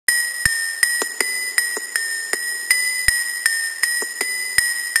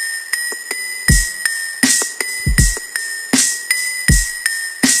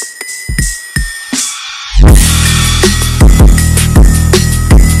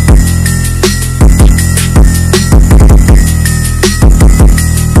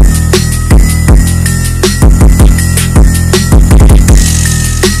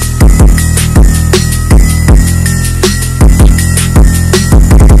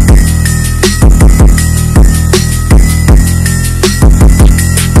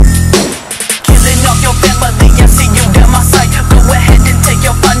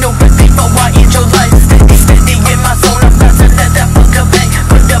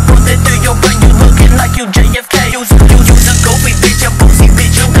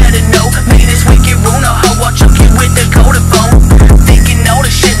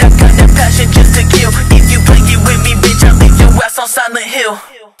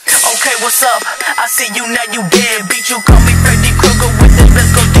Okay, what's up? I see you now, you dead. Beat you, call me Freddy Krueger with it.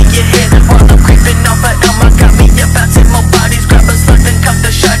 Let's go through your head while I'm creeping off of